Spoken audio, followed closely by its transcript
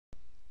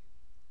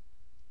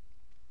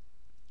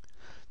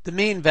The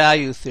mean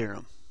value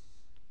theorem.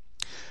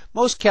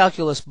 Most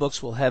calculus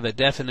books will have a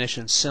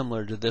definition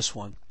similar to this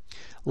one.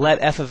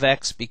 Let f of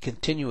x be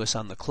continuous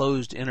on the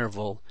closed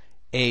interval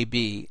ab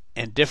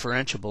and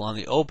differentiable on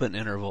the open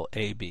interval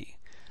ab.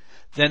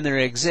 Then there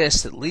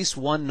exists at least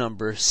one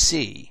number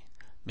c,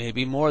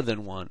 maybe more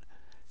than one,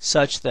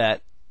 such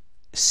that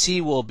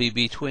c will be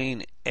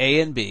between a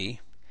and b,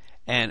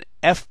 and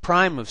f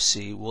prime of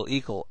c will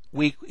equal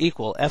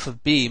f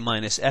of b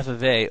minus f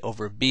of a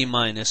over b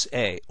minus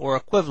a. Or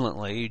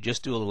equivalently, you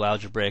just do a little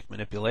algebraic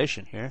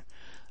manipulation here.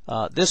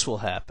 This will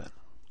happen.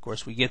 Of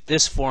course, we get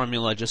this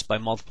formula just by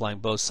multiplying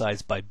both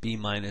sides by b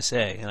minus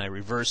a, and I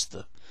reverse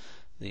the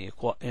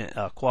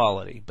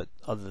equality. But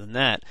other than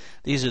that,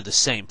 these are the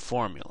same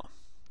formula.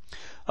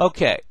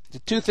 Okay, the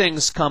two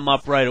things come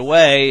up right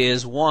away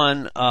is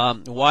one,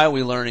 why are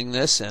we learning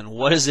this, and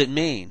what does it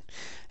mean?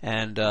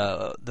 And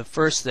the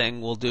first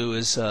thing we'll do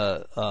is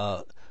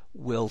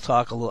we'll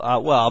talk a little.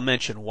 I'll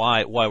mention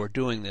why we're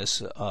doing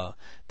this.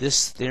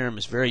 This theorem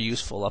is very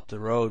useful up the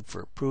road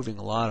for proving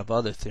a lot of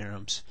other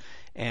theorems,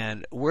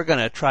 and we're going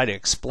to try to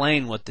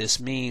explain what this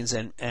means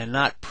and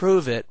not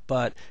prove it,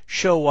 but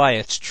show why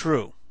it's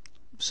true.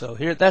 So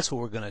here, that's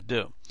what we're going to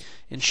do.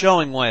 In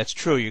showing why it's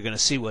true, you're going to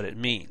see what it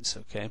means.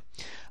 Okay.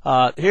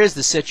 Here's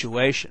the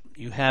situation.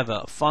 You have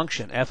a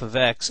function f of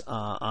x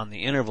on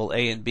the interval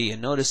a and b,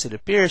 and notice it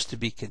appears to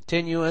be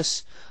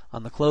continuous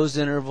on the closed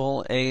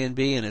interval a and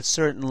b, and it's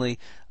certainly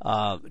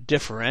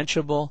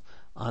differentiable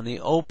on the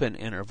open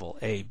interval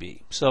a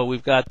b. So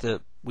we've got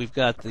the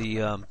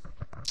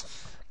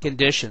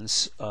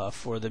conditions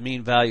for the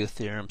mean value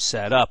theorem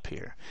set up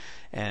here,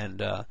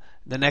 and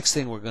the next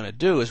thing we're going to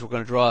do is we're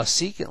going to draw a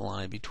secant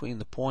line between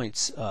the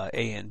points a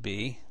and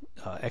b.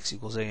 X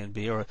equals a and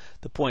b, or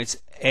the points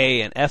a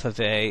and f of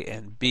a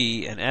and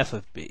b and f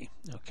of b.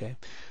 Okay,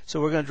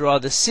 so we're going to draw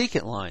the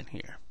secant line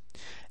here,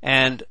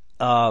 and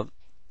a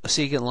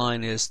secant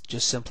line is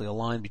just simply a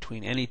line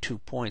between any 2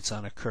 points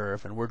on a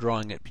curve, and we're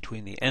drawing it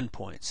between the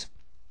endpoints.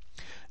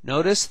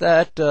 Notice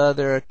that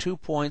there are 2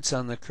 points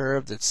on the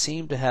curve that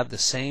seem to have the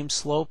same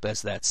slope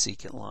as that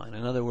secant line.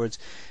 In other words,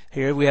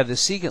 here we have the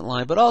secant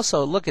line, but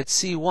also look at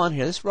C1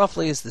 here. This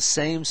roughly is the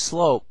same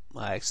slope.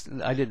 I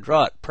didn't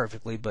draw it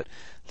perfectly, but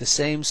the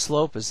same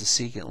slope as the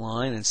secant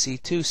line, and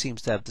C2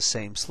 seems to have the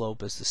same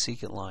slope as the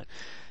secant line.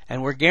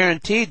 And we're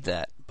guaranteed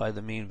that by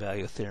the mean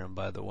value theorem,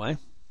 by the way.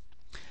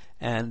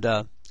 And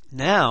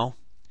now,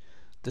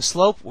 the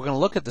slope, we're going to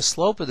look at the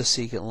slope of the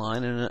secant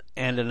line,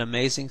 and an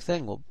amazing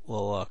thing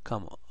will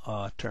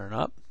turn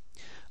up.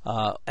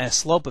 A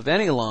slope of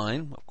any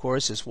line, of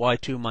course, is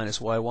y2 minus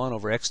y1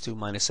 over x2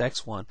 minus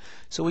x1.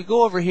 So we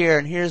go over here,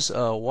 and here's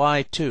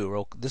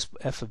y2. This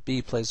f of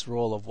b plays the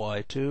role of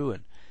y2,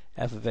 and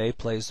f of a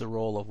plays the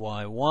role of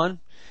y1,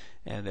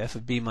 and f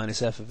of b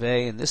minus f of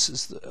a, and this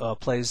is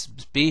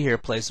b here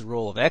plays the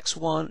role of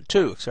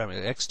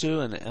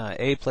x2, and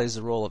a plays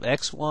the role of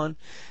x1,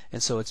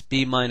 and so it's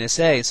b minus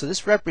a. So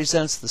this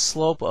represents the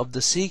slope of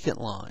the secant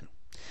line.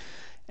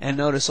 And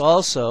notice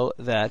also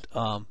that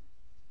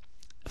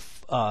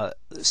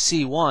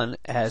C1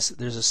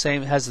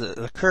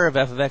 the curve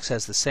f of x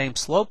has the same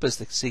slope as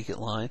the secant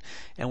line,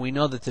 and we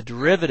know that the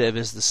derivative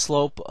is the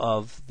slope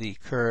of the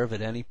curve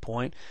at any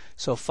point.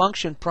 So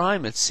function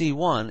prime at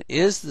C1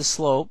 is the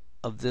slope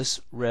of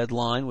this red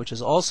line, which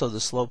is also the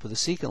slope of the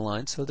secant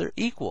line, so they're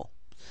equal.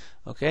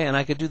 Okay, and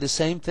I could do the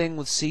same thing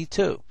with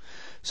C2.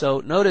 So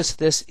notice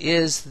this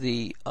is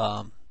the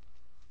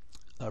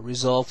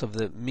result of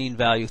the mean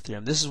value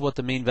theorem. This is what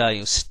the mean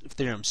value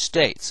theorem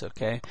states,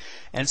 okay?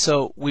 And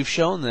so we've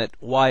shown that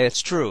why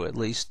it's true, at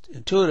least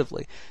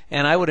intuitively.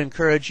 And I would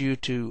encourage you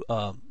to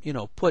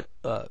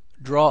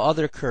draw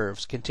other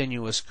curves,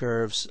 continuous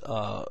curves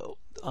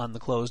on the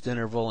closed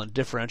interval and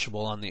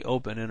differentiable on the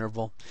open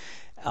interval,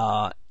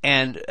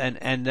 and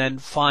then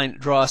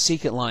draw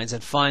secant lines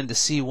and find the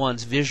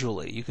C1s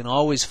visually. You can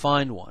always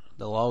find one.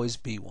 There'll always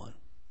be one.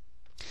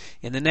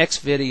 In the next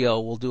video,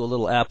 we'll do a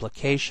little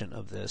application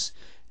of this,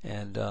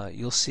 and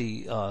you'll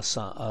see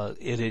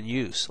it in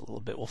use a little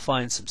bit. We'll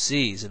find some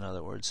C's, in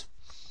other words.